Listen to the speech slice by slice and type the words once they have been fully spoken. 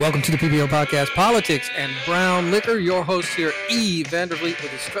Welcome to the PBO Podcast, Politics and Brown Liquor. Your host here, E. Vandervliet,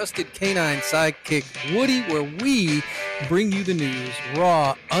 with his trusted canine sidekick, Woody, where we bring you the news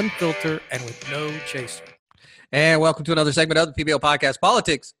raw, unfiltered, and with no chaser. And welcome to another segment of the PBO Podcast,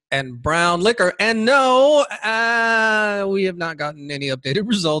 Politics and Brown Liquor. And no, we have not gotten any updated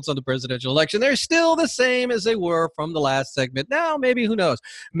results on the presidential election. They're still the same as they were from the last segment. Now, maybe, who knows?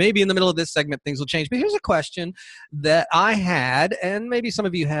 Maybe in the middle of this segment, things will change. But here's a question that I had, and maybe some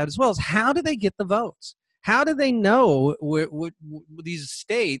of you had as well, is how do they get the votes? How do they know these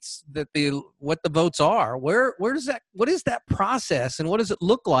states that what the votes are? Where does that? What is that process, and what does it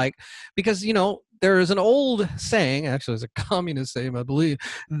look like? Because there is an old saying, actually it's a communist saying, I believe,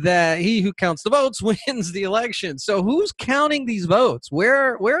 that he who counts the votes wins the election. So who's counting these votes?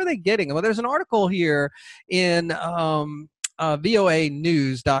 Where are they getting them? Well, there's an article here in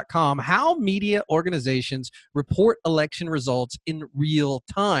voanews.com, how media organizations report election results in real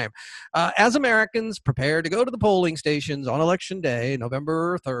time. As Americans prepare to go to the polling stations on Election Day,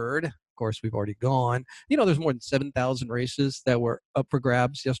 November 3rd, of course, we've already gone. There's more than 7,000 races that were up for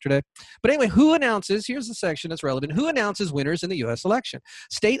grabs yesterday. But anyway, here's the section that's relevant, who announces winners in the U.S. election?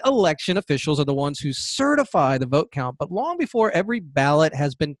 State election officials are the ones who certify the vote count, but long before every ballot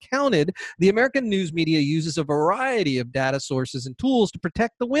has been counted, the American news media uses a variety of data sources and tools to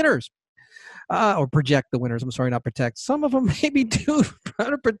protect the winners. Or project the winners. I'm sorry, not protect. Some of them maybe do try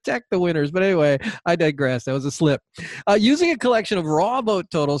to protect the winners. But anyway, I digress. That was a slip. Using a collection of raw vote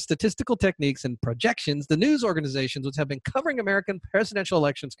totals, statistical techniques, and projections, the news organizations, which have been covering American presidential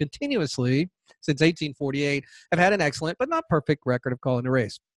elections continuously since 1848, have had an excellent but not perfect record of calling a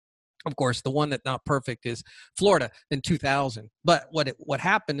race. Of course, the one that's not perfect is Florida in 2000. But what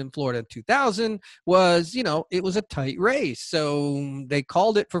happened in Florida in 2000 was, it was a tight race. So they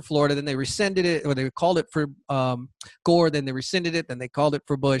called it for Florida, then they rescinded it, or they called it for Gore, then they rescinded it, then they called it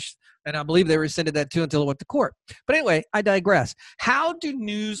for Bush. And I believe they rescinded that too until it went to court. But anyway, I digress. How do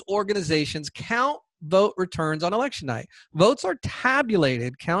news organizations count vote returns on election night? Votes are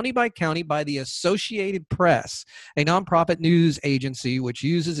tabulated county by county by the Associated Press, a nonprofit news agency which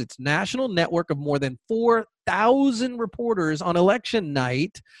uses its national network of more than 4,000 reporters on election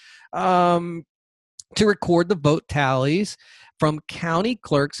night to record the vote tallies from county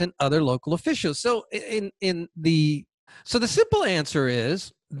clerks and other local officials. So the simple answer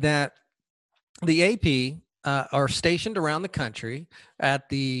is that the AP are stationed around the country at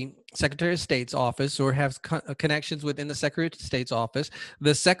the Secretary of State's office or have connections within the Secretary of State's office.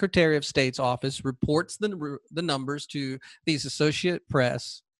 The Secretary of State's office reports the numbers to these Associate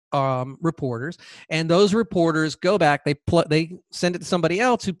Press reporters, and those reporters go back, they send it to somebody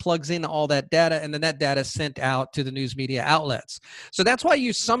else who plugs in all that data, and then that data is sent out to the news media outlets. So that's why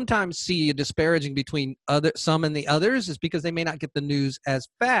you sometimes see a disparaging between some and the others, is because they may not get the news as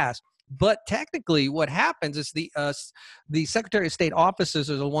fast. But technically what happens is the Secretary of State offices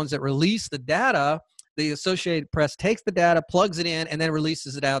are the ones that release the data. The Associated Press takes the data, plugs it in, and then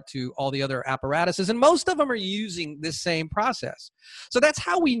releases it out to all the other apparatuses. And most of them are using this same process. So that's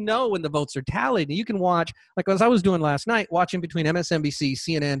how we know when the votes are tallied. And you can watch, like as I was doing last night, watching between MSNBC,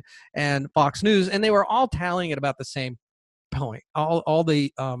 CNN, and Fox News, and they were all tallying at about the same point. All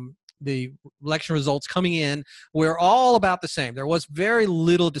the election results coming in were all about the same. There was very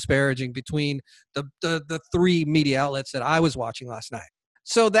little disparaging between the three media outlets that I was watching last night.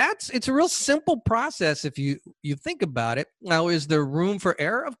 So it's a real simple process if you think about it. Now, is there room for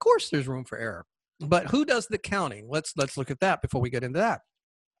error? Of course there's room for error. But who does the counting? Let's look at that before we get into that.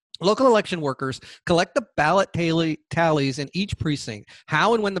 Local election workers collect the ballot tallies in each precinct.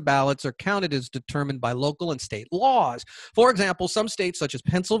 How and when the ballots are counted is determined by local and state laws. For example, some states such as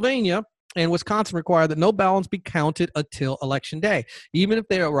Pennsylvania and Wisconsin require that no ballots be counted until Election Day, even if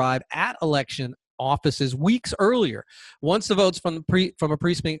they arrive at election offices weeks earlier. Once the votes from a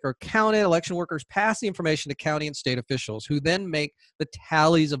precinct are counted, election workers pass the information to county and state officials, who then make the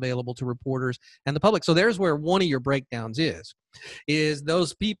tallies available to reporters and the public. So there's where one of your breakdowns is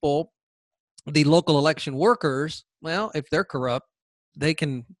those people, the local election workers, well, if they're corrupt, they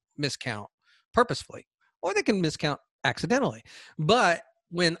can miscount purposefully, or they can miscount accidentally. But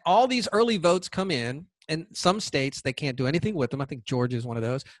when all these early votes come in, and some states, they can't do anything with them. I think Georgia is one of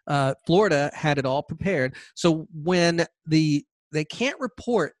those. Florida had it all prepared. So when they can't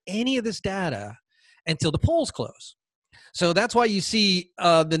report any of this data until the polls close. So that's why you see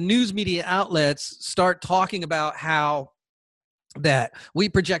the news media outlets start talking about how that we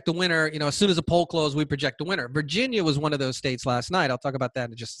project the winner, as soon as the poll closed, we project the winner. Virginia was one of those states last night. I'll talk about that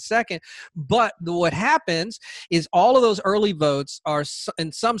in just a second. But what happens is all of those early votes are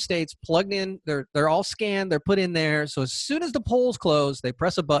in some states plugged in. They're all scanned. They're put in there. So as soon as the polls close, they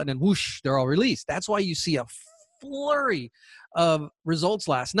press a button and whoosh, they're all released. That's why you see a flurry of results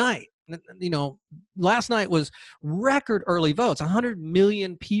last night. Last night was record early votes. 100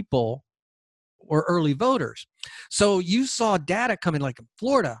 million people or early voters. So you saw data come in like in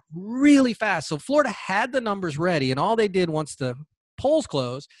Florida really fast. So Florida had the numbers ready, and all they did once the polls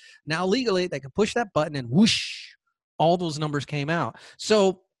closed, now legally they could push that button and whoosh, all those numbers came out.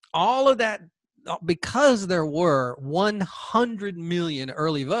 So all of that, because there were 100 million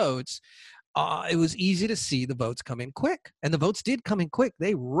early votes, it was easy to see the votes come in quick. And the votes did come in quick.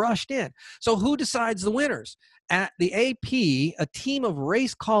 They rushed in. So who decides the winners? At the AP, a team of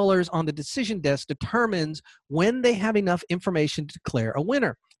race callers on the decision desk determines when they have enough information to declare a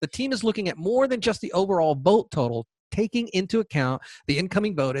winner. The team is looking at more than just the overall vote total, taking into account the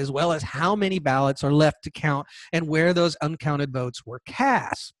incoming vote as well as how many ballots are left to count and where those uncounted votes were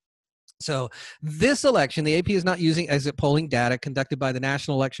cast. So this election, the AP is not using exit polling data conducted by the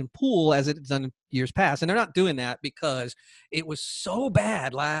National Election Pool as it's done in years past. And they're not doing that because it was so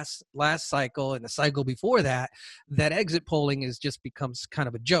bad last cycle and the cycle before that, that exit polling becomes kind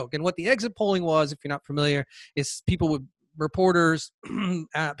of a joke. And what the exit polling was, if you're not familiar, is reporters,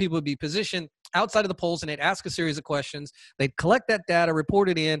 people would be positioned outside of the polls and they'd ask a series of questions. They'd collect that data, report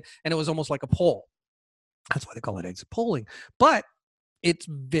it in, and it was almost like a poll. That's why they call it exit polling. But it's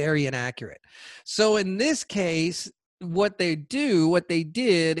very inaccurate. So in this case, what they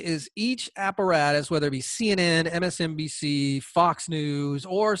did is each apparatus, whether it be CNN, MSNBC, Fox News,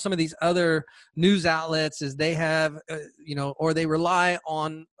 or some of these other news outlets, is they have, or they rely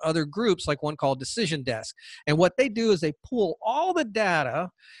on other groups like one called Decision Desk. And what they do is they pull all the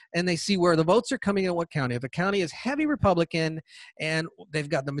data and they see where the votes are coming in what county. If a county is heavy Republican and they've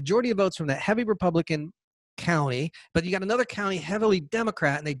got the majority of votes from that heavy Republican county, but you got another county heavily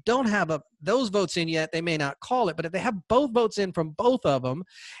Democrat and they don't have those votes in yet, they may not call it. But if they have both votes in from both of them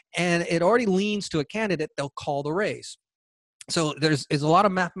and it already leans to a candidate, they'll call the race. So there's a lot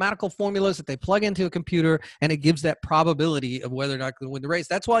of mathematical formulas that they plug into a computer, and it gives that probability of whether or not to win the race.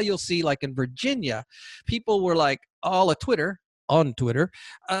 That's why you'll see, like in Virginia, people were like all on Twitter,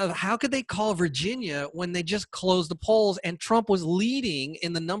 how could they call Virginia when they just closed the polls and Trump was leading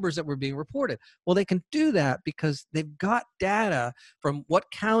in the numbers that were being reported? Well, they can do that because they've got data from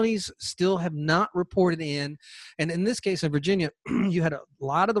what counties still have not reported in. And in this case, in Virginia, you had a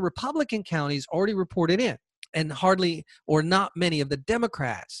lot of the Republican counties already reported in, and hardly or not many of the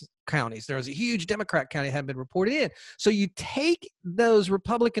Democrats counties. There was a huge Democrat county that hadn't been reported in. So you take those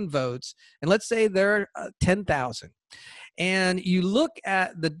Republican votes, and let's say they're 10,000. And you look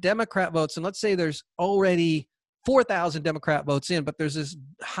at the Democrat votes, and let's say there's already 4,000 Democrat votes in, but there's this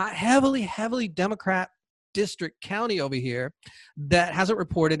heavily Democrat district county over here that hasn't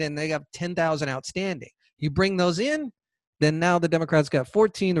reported, and they have 10,000 outstanding. You bring those in, then now the Democrats got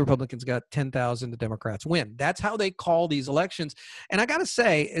 14, the Republicans got 10,000, the Democrats win. That's how they call these elections. And I got to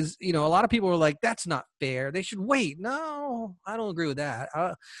say, a lot of people are like, that's not fair. They should wait. No, I don't agree with that.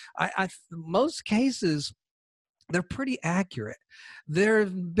 Most cases, they're pretty accurate. There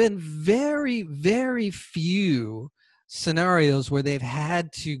have been very, very few scenarios where they've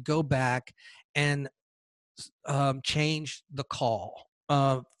had to go back and change the call.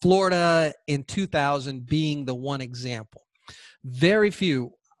 Florida in 2000 being the one example. Very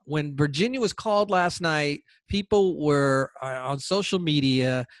few. When Virginia was called last night, people were on social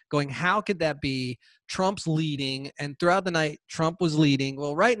media going, how could that be? Trump's leading, and throughout the night, Trump was leading.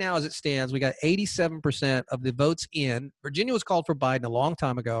 Well, right now, as it stands, we got 87% of the votes in. Virginia was called for Biden a long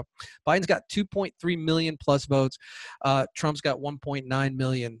time ago. Biden's got 2.3 million plus votes. Trump's got 1.9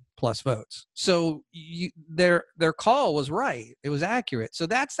 million plus votes. So their call was right. It was accurate. So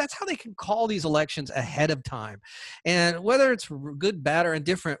that's how they can call these elections ahead of time. And whether it's good, bad, or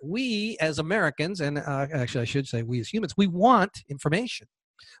indifferent, we as Americans, and actually I should say we as humans, we want information.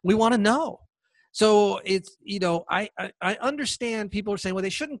 We want to know. So it's, I understand people are saying, well, they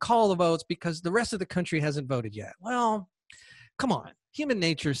shouldn't call the votes because the rest of the country hasn't voted yet. Well, come on. Human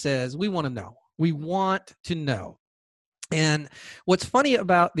nature says we want to know. We want to know. And what's funny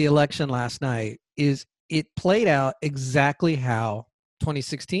about the election last night is it played out exactly how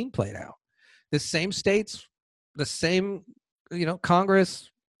 2016 played out. The same states, the same, Congress,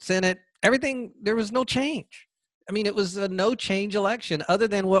 Senate, everything, there was no change. I mean, it was a no change election other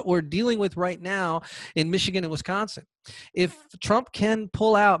than what we're dealing with right now in Michigan and Wisconsin. If Trump can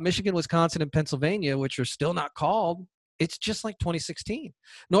pull out Michigan, Wisconsin, and Pennsylvania, which are still not called, It's just like 2016.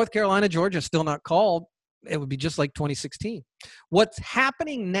 North Carolina, Georgia, still not called. It would be just like 2016. What's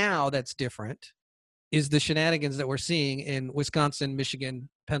happening now that's different is the shenanigans that we're seeing in Wisconsin, Michigan,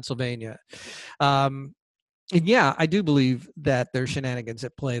 Pennsylvania. And yeah, I do believe that there's shenanigans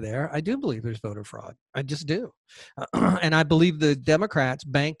at play there. I do believe there's voter fraud. I just do. And I believe the Democrats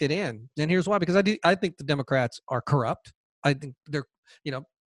banked it in. And here's why, because I think the Democrats are corrupt. I think they're, you know,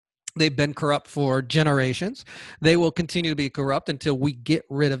 they've been corrupt for generations. They will continue to be corrupt until we get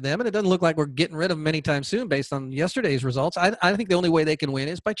rid of them. And it doesn't look like we're getting rid of them anytime soon based on yesterday's results. I think the only way they can win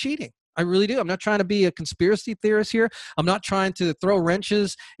is by cheating. I really do. I'm not trying to be a conspiracy theorist here. I'm not trying to throw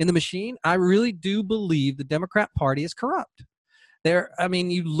wrenches in the machine. I really do believe the Democrat Party is corrupt.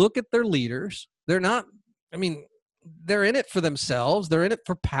 You look at their leaders. They're not, they're in it for themselves. They're in it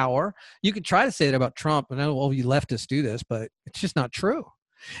for power. You can try to say that about Trump. And well, you leftists do this, but it's just not true.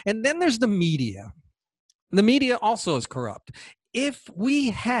 And then there's the media. The media also is corrupt. If we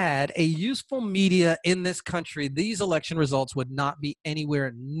had a useful media in this country, these election results would not be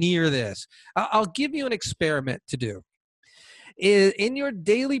anywhere near this. I'll give you an experiment to do. In your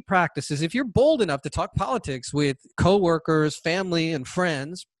daily practices, if you're bold enough to talk politics with coworkers, family, and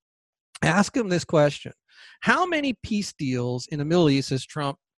friends, ask them this question. How many peace deals in the Middle East has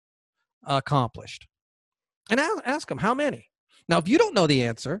Trump accomplished? And ask them, how many? Now, if you don't know the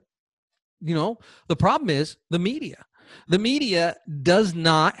answer, the problem is the media. The media does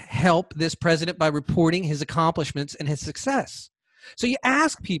not help this president by reporting his accomplishments and his success. So you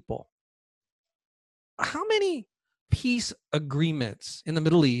ask people, how many peace agreements in the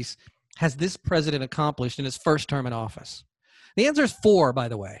Middle East has this president accomplished in his first term in office? The answer is 4, by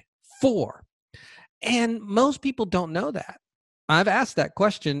the way. 4. And most people don't know that. I've asked that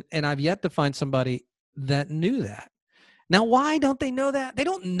question, and I've yet to find somebody that knew that. Now, why don't they know that? They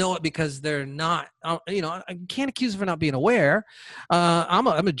don't know it because they're not, I can't accuse them for not being aware. I'm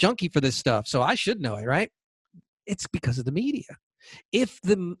a junkie for this stuff, so I should know it, right? It's because of the media. If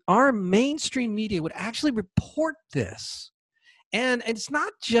our mainstream media would actually report this, and it's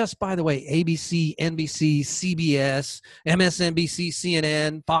not just, by the way, ABC, NBC, CBS, MSNBC,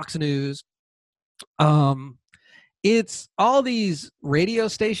 CNN, Fox News, it's all these radio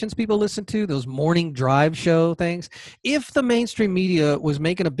stations people listen to, those morning drive show things. If the mainstream media was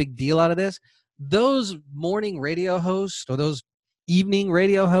making a big deal out of this, those morning radio hosts or those evening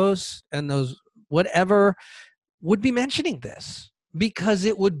radio hosts and those whatever would be mentioning this because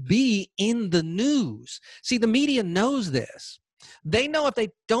it would be in the news. See, the media knows this. They know if they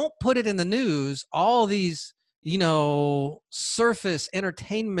don't put it in the news, all these, surface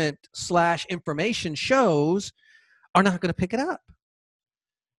entertainment / information shows are not going to pick it up.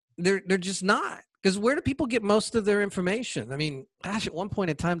 They're just not. Because where do people get most of their information? At one point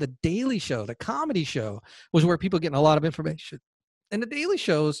in time, the Daily Show, the comedy show, was where people getting a lot of information. And the Daily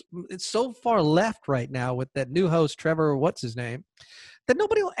Show's, it's so far left right now with that new host, Trevor, what's his name, that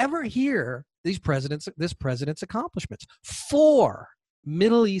nobody will ever hear this president's accomplishments. 4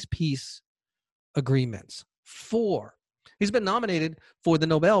 Middle East peace agreements. 4. He's been nominated for the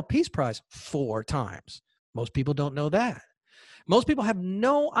Nobel Peace Prize 4 times. Most people don't know that. Most people have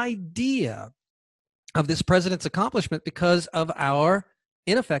no idea of this president's accomplishment because of our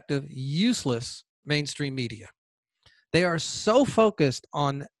ineffective, useless mainstream media. They are so focused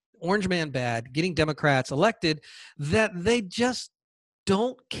on Orange Man bad, getting Democrats elected, that they just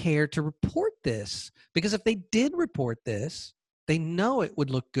don't care to report this. Because if they did report this, they know it would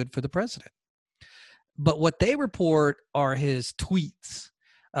look good for the president. But what they report are his tweets.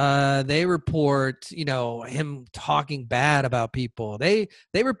 They report, him talking bad about people. They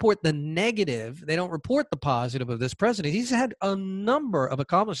report the negative. They don't report the positive of this president. He's had a number of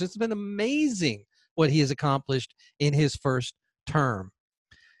accomplishments. It's been amazing what he has accomplished in his first term.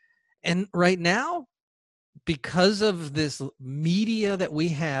 And right now, because of this media that we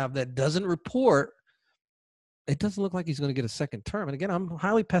have that doesn't report, it doesn't look like he's going to get a second term. And again, I'm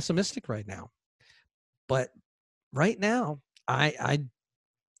highly pessimistic right now. But right now, I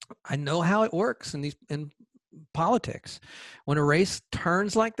know how it works in politics. When a race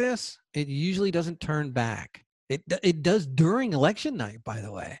turns like this, it usually doesn't turn back. It does during election night, by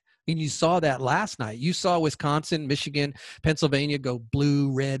the way. And you saw that last night. You saw Wisconsin, Michigan, Pennsylvania go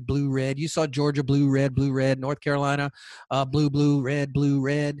blue, red, blue, red. You saw Georgia blue, red, blue, red. North Carolina blue, blue, red, blue,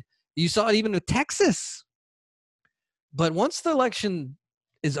 red. You saw it even with Texas. But once the election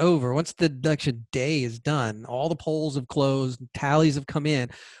is over, once the election day is done, all the polls have closed, tallies have come in.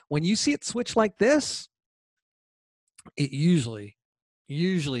 When you see it switch like this, it usually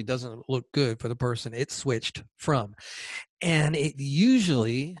doesn't look good for the person it switched from. And it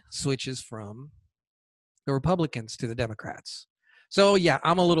usually switches from the Republicans to the Democrats. So, yeah,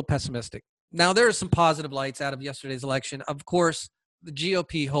 I'm a little pessimistic. Now, there are some positive lights out of yesterday's election. Of course, the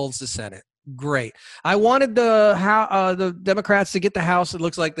GOP holds the Senate. Great. I wanted the Democrats to get the House. It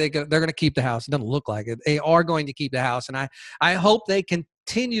looks like they're going to keep the House. It doesn't look like it. They are going to keep the House, and I hope they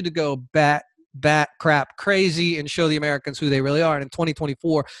continue to go bat crap crazy and show the Americans who they really are. And in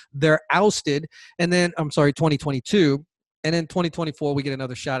 2024, they're ousted, and then 2022, and in 2024 we get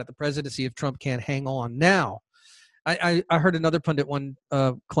another shot at the presidency if Trump can't hang on. Now, I heard another pundit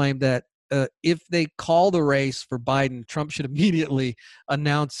claim that if they call the race for Biden, Trump should immediately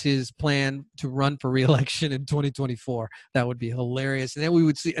announce his plan to run for re-election in 2024. That would be hilarious. And then we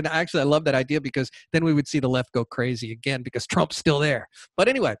would see, and actually I love that idea because then we would see the left go crazy again because Trump's still there. But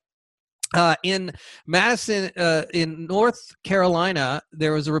anyway, in Madison, in North Carolina,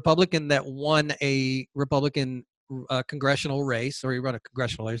 there was a Republican that won a Republican congressional race, or he ran a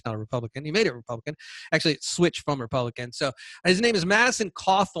congressional race, not a Republican. He made it Republican. Actually, it switched from Republican. So his name is Madison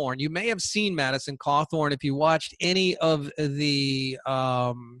Cawthorn. You may have seen Madison Cawthorn if you watched any of the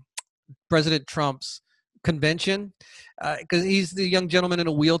President Trump's convention, because he's the young gentleman in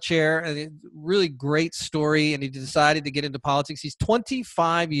a wheelchair, and a really great story, and he decided to get into politics. He's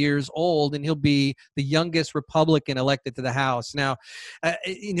 25 years old, and he'll be the youngest Republican elected to the House. Now,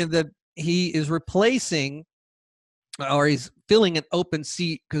 he is replacing, or he's filling an open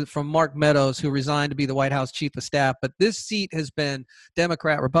seat from Mark Meadows, who resigned to be the White House chief of staff. But this seat has been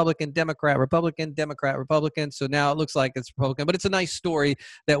Democrat, Republican, Democrat, Republican, Democrat, Republican. So now it looks like it's Republican. But it's a nice story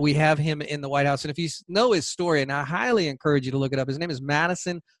that we have him in the White House. And if you know his story, and I highly encourage you to look it up, his name is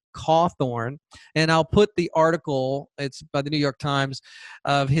Madison Cawthorn, and I'll put the article, it's by the New York Times,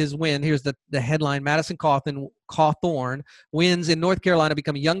 of his win. Here's the headline: Madison Cawthorn wins in North Carolina,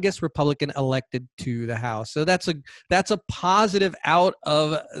 become youngest Republican elected to the House. So that's a positive out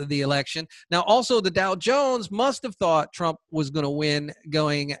of the election. Now, also the Dow Jones must have thought Trump was going to win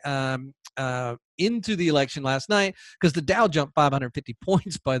going into the election last night, because the Dow jumped 550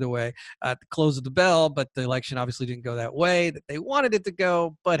 points, by the way, at the close of the bell, but the election obviously didn't go that way that they wanted it to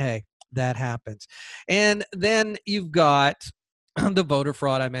go. But hey, that happens. And then you've got the voter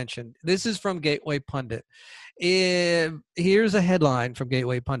fraud I mentioned. This is from Gateway Pundit. Here's a headline from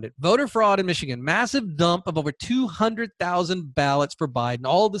Gateway Pundit: voter fraud in Michigan, massive dump of over 200,000 ballots for Biden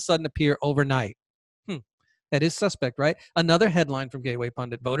all of a sudden appear overnight. That is suspect, right? Another headline from Gateway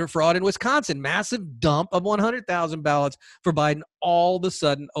Pundit: voter fraud in Wisconsin, massive dump of 100,000 ballots for Biden all of a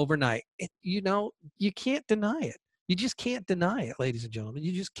sudden overnight. You can't deny it. You just can't deny it, ladies and gentlemen.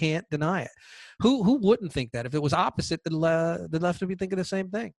 You just can't deny it. Who wouldn't think that? If it was opposite, the left would be thinking the same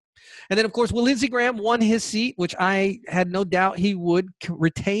thing. And then, of course, Lindsey Graham won his seat, which I had no doubt he would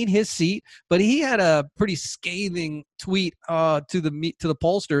retain his seat. But he had a pretty scathing tweet to the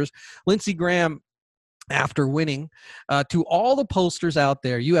pollsters. Lindsey Graham, after winning, to all the pollsters out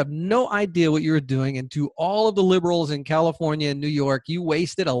there, you have no idea what you're doing. And to all of the liberals in California and New York, you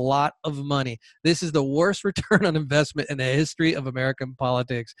wasted a lot of money. This is the worst return on investment in the history of American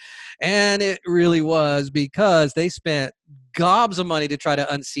politics. And it really was, because they spent gobs of money to try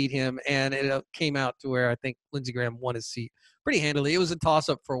to unseat him. And it came out to where I think Lindsey Graham won his seat pretty handily. It was a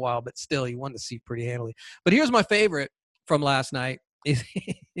toss-up for a while, but still, he won the seat pretty handily. But here's my favorite from last night.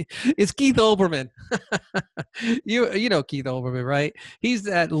 It's Keith Olbermann. you know Keith Olbermann, right? He's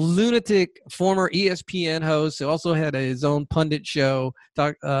that lunatic former ESPN host who also had his own pundit show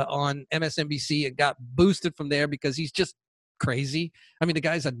on MSNBC and got boosted from there because he's just crazy. I mean, the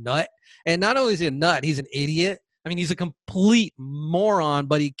guy's a nut. And not only is he a nut, he's an idiot. I mean, he's a complete moron,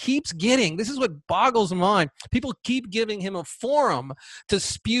 but he keeps getting, this is what boggles my mind, people keep giving him a forum to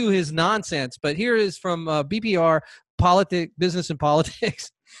spew his nonsense. But here is from BPR, Business and Politics.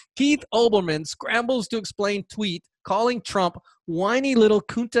 Keith Olbermann scrambles to explain tweet calling Trump whiny little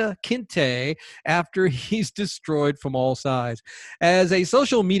Kunta Kinte after he's destroyed from all sides. As a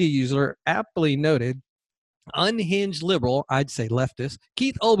social media user aptly noted, unhinged liberal, I'd say leftist,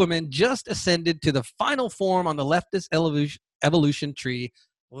 Keith Olbermann just ascended to the final form on the leftist evolution tree,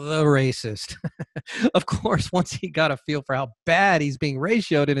 the racist. Of course, once he got a feel for how bad he's being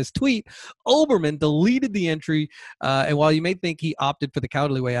ratioed in his tweet, Olbermann deleted the entry. And while you may think he opted for the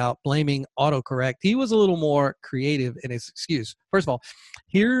cowardly way out, blaming autocorrect, he was a little more creative in his excuse. First of all,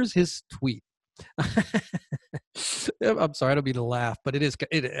 here's his tweet. I'm sorry, I don't mean to laugh, but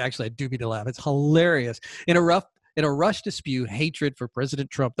actually I do mean to laugh. It's hilarious. In a rush to spew hatred for President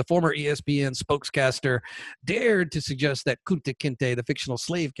Trump, the former ESPN spokescaster dared to suggest that Kunta Kinte, the fictional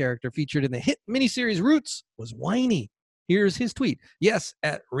slave character featured in the hit miniseries Roots, was whiny. Here's his tweet. Yes,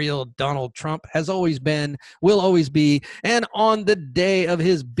 at real Donald Trump has always been, will always be, and on the day of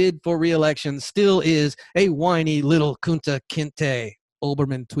his bid for re-election still is a whiny little Kunta Kinte.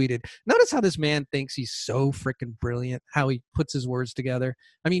 Olbermann tweeted. Notice how this man thinks he's so freaking brilliant, how he puts his words together.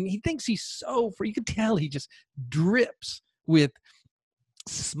 I mean, he thinks he's so, you can tell he just drips with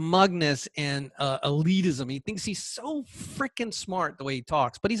smugness and elitism. He thinks he's so freaking smart the way he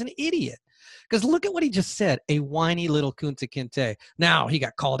talks, but he's an idiot. Because look at what he just said, a whiny little Kunta Kinte. Now, he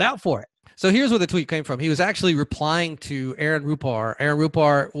got called out for it. So here's where the tweet came from. He was actually replying to Aaron Rupar. Aaron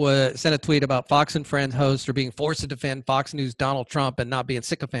Rupar sent a tweet about Fox and Friends hosts are being forced to defend Fox News Donald Trump and not being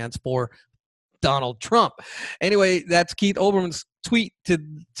sycophants for Donald Trump. Anyway, that's Keith Olbermann's tweet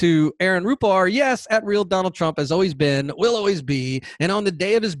to Aaron Rupar. Yes, at real Donald Trump has always been, will always be, and on the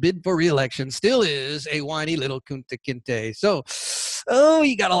day of his bid for re-election still is a whiny little Kunta Kinte. So,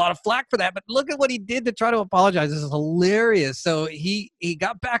 he got a lot of flack for that, but look at what he did to try to apologize. This is hilarious. So he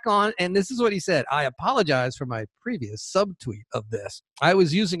got back on, and this is what he said. I apologize for my previous subtweet of this. I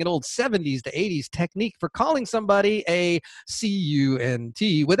was using an old 70s to 80s technique for calling somebody a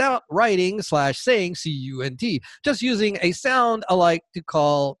C-U-N-T without writing / saying C-U-N-T, just using a sound alike to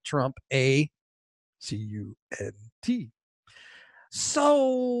call Trump a C-U-N-T.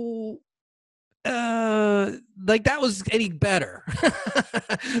 So like that was any better.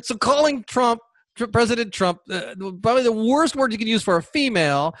 So calling President Trump, probably the worst word you can use for a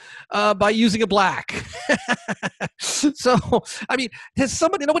female, by using a black. So, I mean,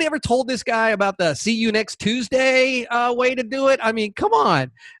 nobody ever told this guy about the see you next Tuesday way to do it? I mean, come on.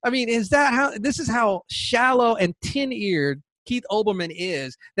 I mean, this is how shallow and tin-eared Keith Olbermann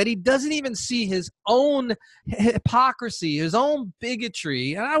is, that he doesn't even see his own hypocrisy, his own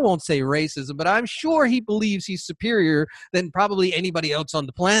bigotry, and I won't say racism, but I'm sure he believes he's superior than probably anybody else on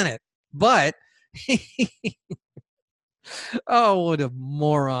the planet. But oh, what a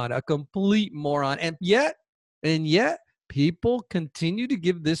moron, a complete moron. And yet people continue to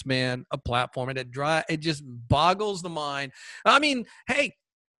give this man a platform, and it just boggles the mind. I mean, hey,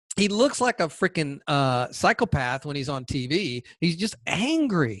 he looks like a freaking psychopath when he's on TV. He's just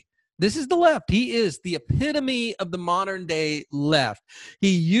angry. This is the left. He is the epitome of the modern day left. He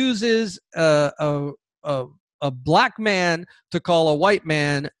uses a black man to call a white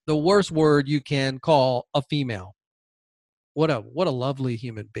man the worst word you can call a female. What a lovely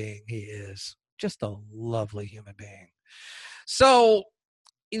human being he is. Just a lovely human being. So,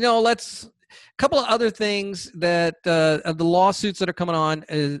 let's a couple of other things that of the lawsuits that are coming on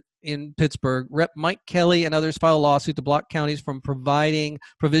in Pittsburgh. Rep. Mike Kelly and others filed a lawsuit to block counties from providing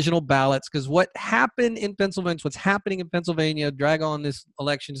provisional ballots, because what happened in Pennsylvania, what's happening in Pennsylvania, drag on this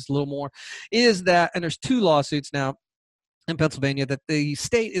election just a little more, is that, and there's 2 lawsuits now in Pennsylvania, that the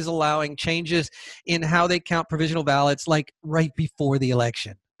state is allowing changes in how they count provisional ballots, like right before the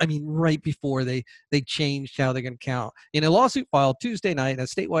election. I mean, right before they changed how they're going to count. In a lawsuit filed Tuesday night in a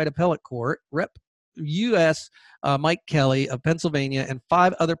statewide appellate court, Rep. U.S. Mike Kelly of Pennsylvania and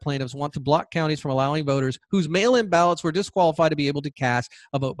 5 other plaintiffs want to block counties from allowing voters whose mail-in ballots were disqualified to be able to cast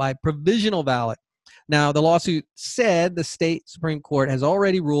a vote by provisional ballot. Now, the lawsuit said the state Supreme Court has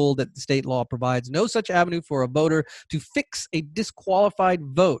already ruled that the state law provides no such avenue for a voter to fix a disqualified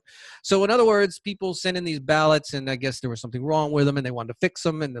vote. So, in other words, people send in these ballots, and I guess there was something wrong with them, and they wanted to fix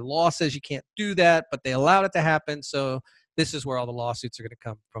them, and the law says you can't do that, but they allowed it to happen. So this is where all the lawsuits are going to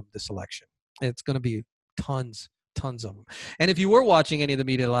come from this election. It's going to be tons of them. And if you were watching any of the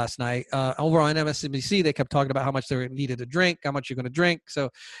media last night, over on MSNBC, they kept talking about how much they needed to drink, how much you're going to drink. So,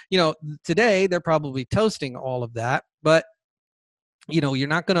 today they're probably toasting all of that. But, we're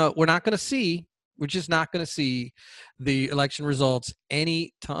just not going to see the election results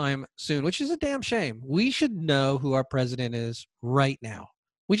anytime soon, which is a damn shame. We should know who our president is right now.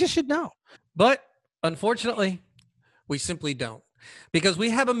 We just should know. But unfortunately, we simply don't, because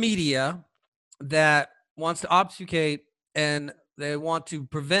we have a media that wants to obfuscate, and they want to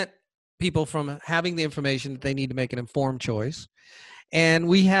prevent people from having the information that they need to make an informed choice. And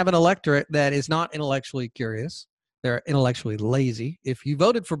we have an electorate that is not intellectually curious. They're intellectually lazy. If you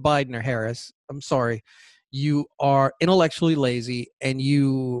voted for Biden or Harris, I'm sorry, you are intellectually lazy, and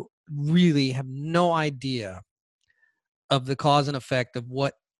you really have no idea of the cause and effect of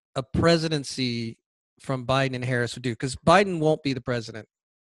what a presidency from Biden and Harris would do, because Biden won't be the president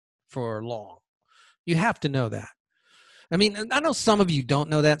for long. You have to know that. I mean, I know some of you don't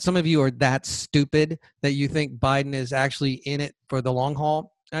know that. Some of you are that stupid that you think Biden is actually in it for the long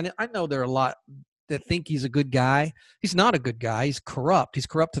haul. And I know there are a lot that think he's a good guy. He's not a good guy. He's corrupt. He's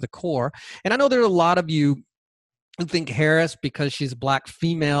corrupt to the core. And I know there are a lot of you who think Harris, because she's a black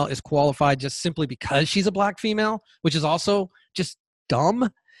female, is qualified just simply because she's a black female, which is also just dumb.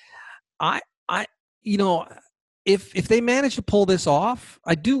 I, I, you know, if they manage to pull this off,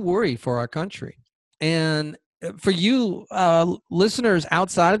 I do worry for our country. And for you listeners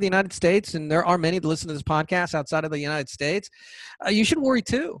outside of the United States, and there are many that listen to this podcast outside of the United States, you should worry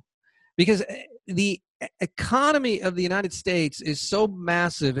too, because the economy of the United States is so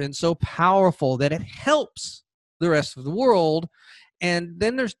massive and so powerful that it helps the rest of the world. And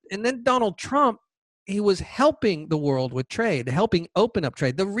then Donald Trump, he was helping the world with trade, helping open up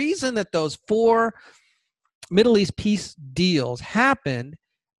trade. The reason that those 4 Middle East peace deals happened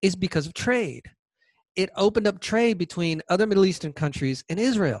is because of trade. It opened up trade between other Middle Eastern countries and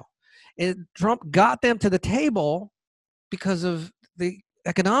Israel. And Trump got them to the table because of the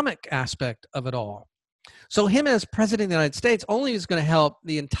economic aspect of it all. So him as president of the United States only is going to help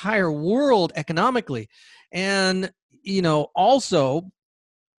the entire world economically. And, also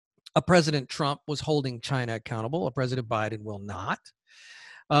a President Trump was holding China accountable. A President Biden will not.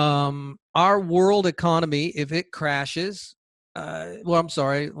 Our world economy, if it crashes, I'm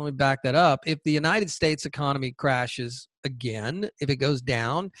sorry, let me back that up. If the United States economy crashes again, if it goes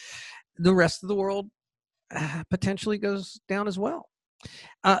down, the rest of the world potentially goes down as well.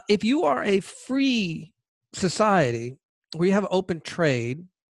 If you are a free society where you have open trade,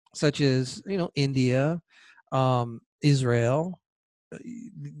 such as, India, Israel,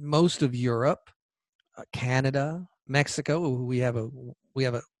 most of Europe, Canada, Mexico, we have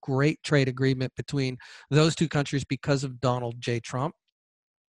a great trade agreement between those 2 countries because of Donald J. Trump.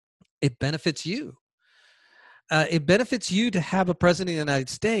 It benefits you. It benefits you to have a president of the United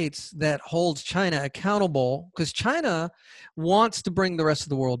States that holds China accountable, because China wants to bring the rest of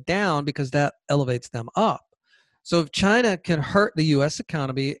the world down because that elevates them up. So if China can hurt the U.S.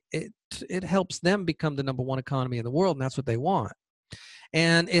 economy, it helps them become the number 1 economy in the world, and that's what they want.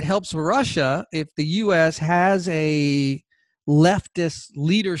 And it helps Russia if the U.S. has a leftist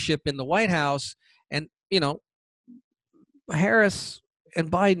leadership in the White House. And, Harris and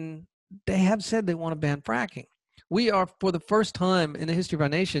Biden, they have said they want to ban fracking. We are, for the first time in the history of our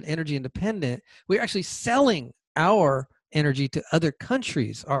nation, energy independent. We're actually selling our energy to other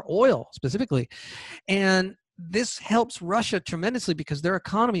countries, our oil specifically. And this helps Russia tremendously because their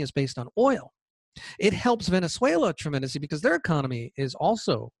economy is based on oil. It helps Venezuela tremendously because their economy is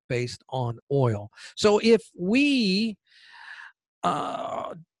also based on oil. So if we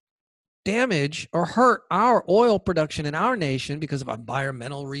damage or hurt our oil production in our nation because of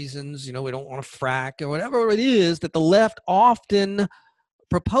environmental reasons, we don't want to frack or whatever it is that the left often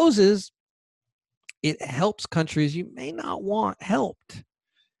proposes, it helps countries you may not want helped.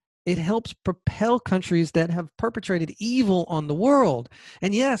 It helps propel countries that have perpetrated evil on the world.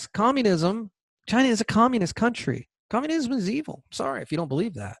 And yes, communism, China is a communist country. Communism is evil. Sorry if you don't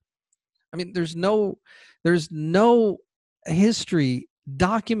believe that. I mean, there's no history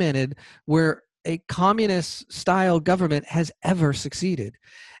documented where a communist style government has ever succeeded,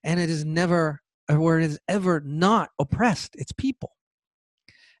 and it is never, where it has ever not oppressed its people.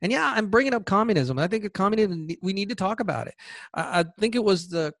 And yeah, I'm bringing up communism. I think communism, we need to talk about it. I think it was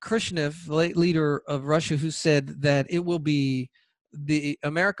the Khrushchev, late leader of Russia, who said that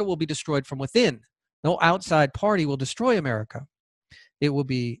America will be destroyed from within. No outside party will destroy America. It will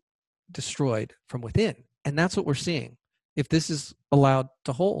be destroyed from within. And that's what we're seeing if this is allowed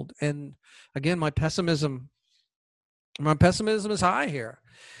to hold. And again, my pessimism is high here.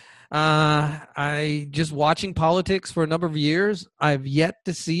 I just watching politics for a number of years. I've yet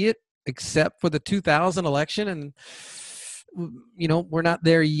to see it except for the 2000 election. And, we're not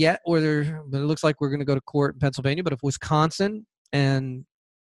there yet but it looks like we're going to go to court in Pennsylvania. But if Wisconsin and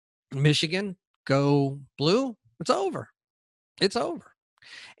Michigan go blue, it's over. It's over.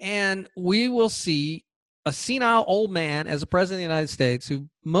 And we will see a senile old man as a president of the United States who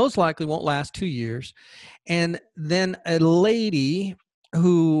most likely won't last 2 years. And then a lady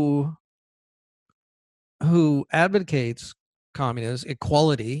who advocates communism,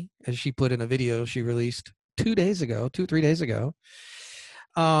 equality, as she put in a video she released 3 days ago,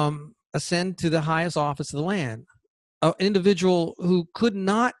 ascend to the highest office of the land. An individual who could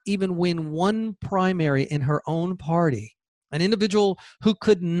not even win one primary in her own party. An individual who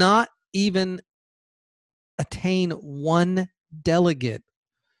could not even attain one delegate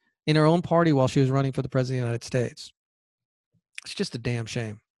in her own party while she was running for the president of the United States. It's just a damn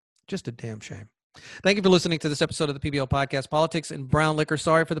shame. Just a damn shame. Thank you for listening to this episode of the PBL Podcast, Politics and Brown Liquor.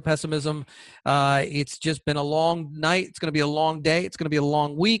 Sorry for the pessimism. It's just been a long night. It's going to be a long day. It's going to be a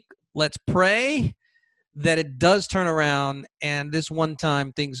long week. Let's pray that it does turn around, and this one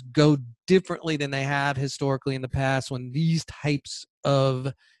time things go differently than they have historically in the past when these types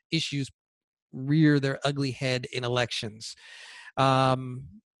of issues rear their ugly head in elections.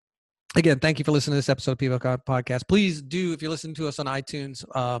 Again, thank you for listening to this episode of PBL Podcast. Please do, if you're listening to us on iTunes,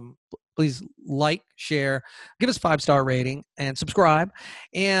 please like, share, give us a 5-star rating, and subscribe.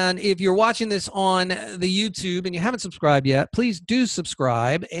 And if you're watching this on the YouTube and you haven't subscribed yet, please do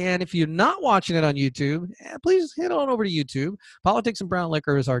subscribe. And if you're not watching it on YouTube, please head on over to YouTube. Politics and Brown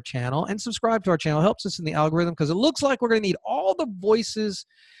Liquor is our channel, and subscribe to our channel. It helps us in the algorithm because it looks like we're going to need all the voices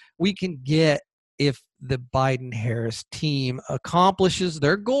we can get if the Biden-Harris team accomplishes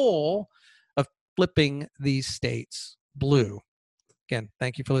their goal of flipping these states blue. Again,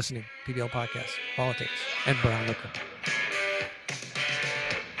 thank you for listening. PBL Podcast, Politics and Brown Liquor.